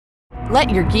Let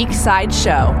your geek side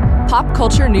show. Pop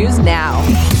culture news now.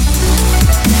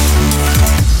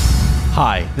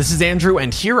 Hi, this is Andrew,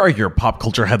 and here are your pop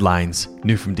culture headlines.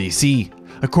 New from DC.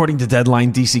 According to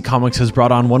Deadline, DC Comics has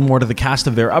brought on one more to the cast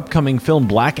of their upcoming film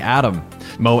Black Adam.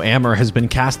 Mo Amer has been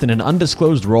cast in an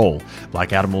undisclosed role.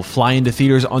 Black Adam will fly into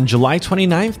theaters on July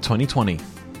 29th, 2020.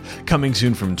 Coming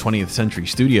soon from 20th Century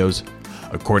Studios.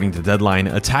 According to Deadline,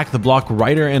 Attack the Block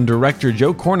writer and director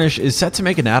Joe Cornish is set to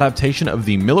make an adaptation of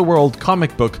the Millarworld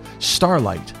comic book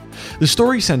Starlight. The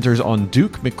story centers on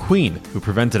Duke McQueen, who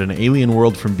prevented an alien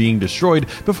world from being destroyed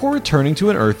before returning to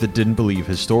an Earth that didn't believe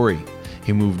his story.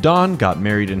 He moved on, got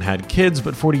married and had kids,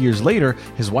 but 40 years later,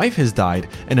 his wife has died,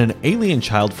 and an alien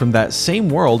child from that same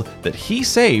world that he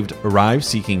saved arrives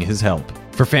seeking his help.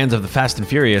 For fans of the Fast and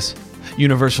Furious,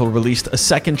 Universal released a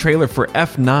second trailer for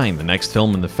F9, the next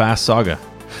film in the Fast saga.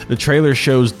 The trailer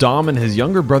shows Dom and his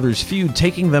younger brother's feud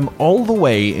taking them all the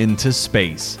way into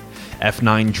space.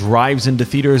 F9 drives into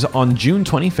theaters on June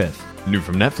 25th. New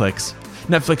from Netflix.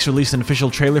 Netflix released an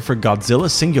official trailer for Godzilla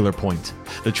Singular Point.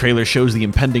 The trailer shows the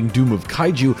impending doom of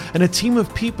kaiju and a team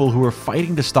of people who are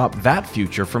fighting to stop that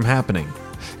future from happening.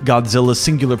 Godzilla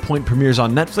Singular Point premieres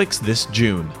on Netflix this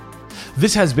June.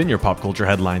 This has been your Pop Culture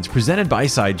Headlines, presented by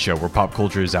Sideshow, where pop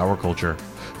culture is our culture.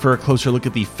 For a closer look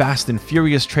at the Fast and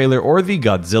Furious trailer or the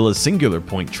Godzilla Singular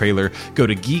Point trailer, go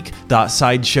to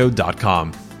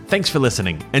geek.sideshow.com. Thanks for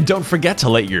listening, and don't forget to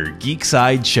let your geek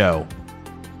side show.